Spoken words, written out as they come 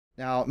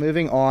Now,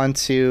 moving on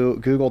to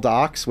Google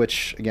Docs,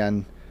 which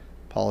again,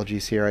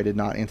 apologies here, I did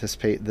not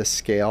anticipate the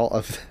scale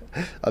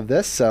of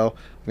this, so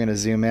I'm going to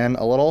zoom in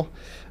a little.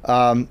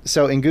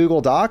 So in Google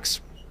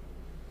Docs,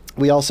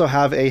 we also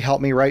have a help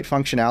me write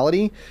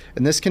functionality,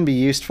 and this can be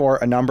used for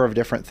a number of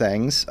different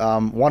things.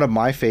 One of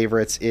my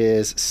favorites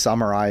is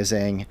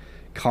summarizing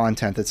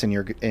content that's in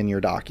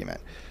your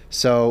document.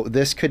 So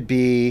this could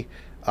be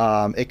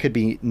it could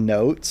be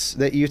notes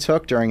that you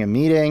took during a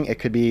meeting. It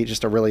could be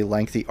just a really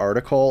lengthy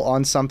article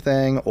on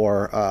something,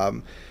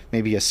 or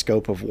maybe a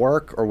scope of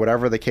work, or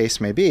whatever the case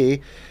may be.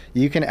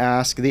 You can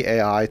ask the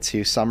AI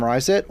to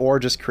summarize it, or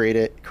just create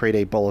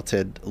a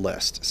bulleted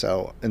list.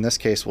 So in this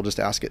case, we'll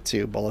just ask it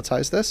to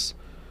bulletize this.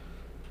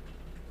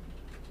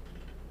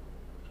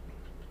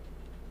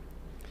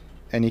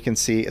 And you can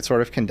see it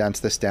sort of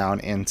condensed this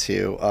down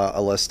into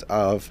a list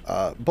of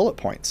bullet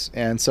points.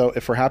 And so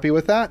if we're happy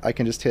with that, I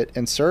can just hit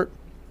insert,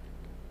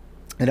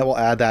 and it will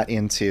add that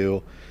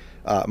into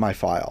my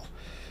file.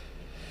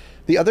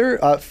 The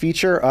other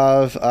feature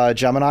of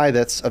Gemini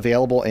that's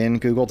available in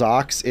Google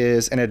Docs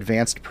is an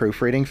advanced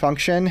proofreading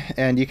function,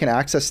 and you can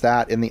access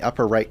that in the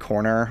upper right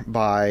corner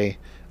by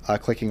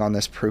clicking on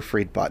this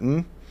proofread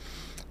button.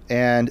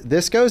 And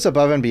this goes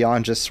above and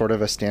beyond just sort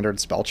of a standard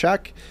spell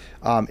check.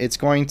 It's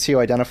going to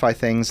identify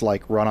things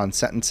like run-on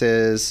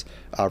sentences,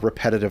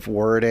 repetitive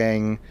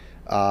wording,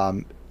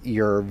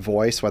 your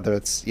voice, whether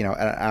it's an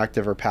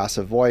active or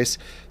passive voice.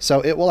 So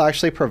it will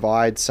actually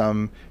provide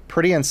some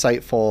pretty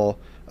insightful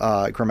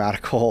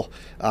grammatical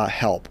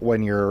help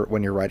when you're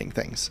writing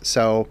things.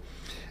 So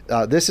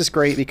this is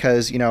great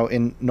because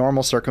in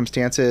normal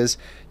circumstances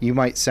you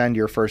might send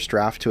your first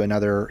draft to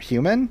another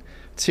human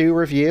to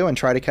review and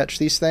try to catch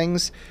these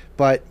things,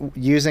 but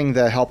using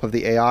the help of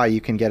the AI,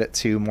 you can get it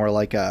to more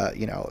like a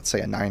let's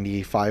say a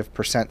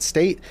 95%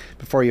 state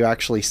before you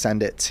actually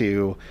send it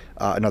to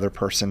another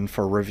person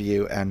for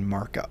review and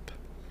markup.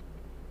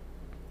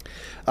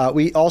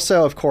 We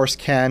also, of course,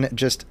 can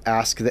just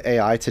ask the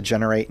AI to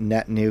generate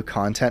net new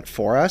content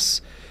for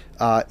us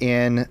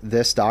in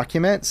this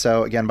document.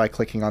 So again, by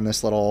clicking on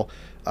this little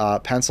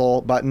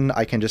pencil button,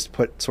 I can just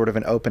put sort of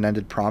an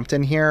open-ended prompt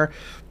in here.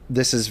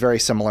 This is very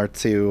similar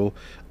to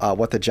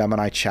what the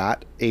Gemini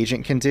chat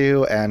agent can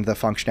do and the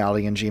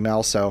functionality in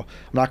Gmail. So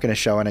I'm not going to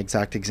show an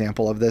exact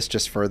example of this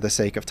just for the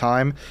sake of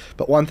time.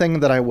 But one thing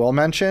that I will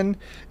mention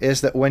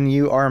is that when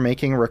you are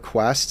making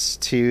requests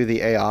to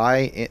the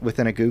AI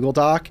within a Google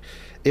Doc,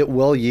 it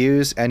will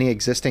use any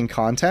existing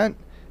content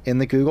in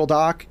the Google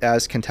Doc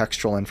as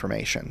contextual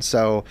information.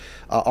 So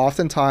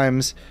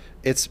oftentimes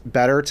it's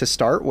better to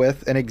start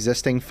with an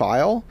existing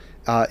file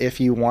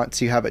if you want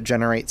to have it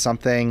generate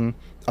something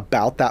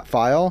about that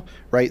file,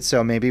 right?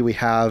 So maybe we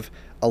have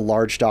a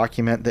large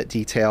document that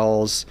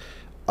details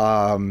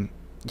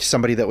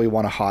somebody that we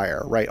want to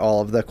hire, right?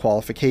 All of the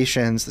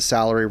qualifications, the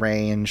salary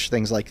range,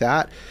 things like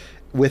that.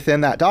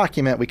 Within that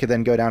document, we could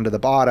then go down to the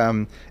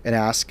bottom and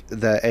ask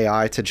the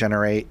AI to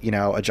generate,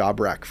 a job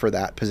rec for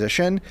that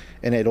position,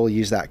 and it'll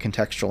use that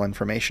contextual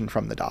information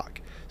from the doc.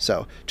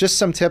 So just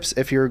some tips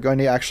if you're going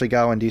to actually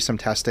go and do some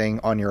testing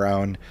on your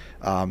own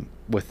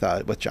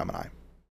with Gemini.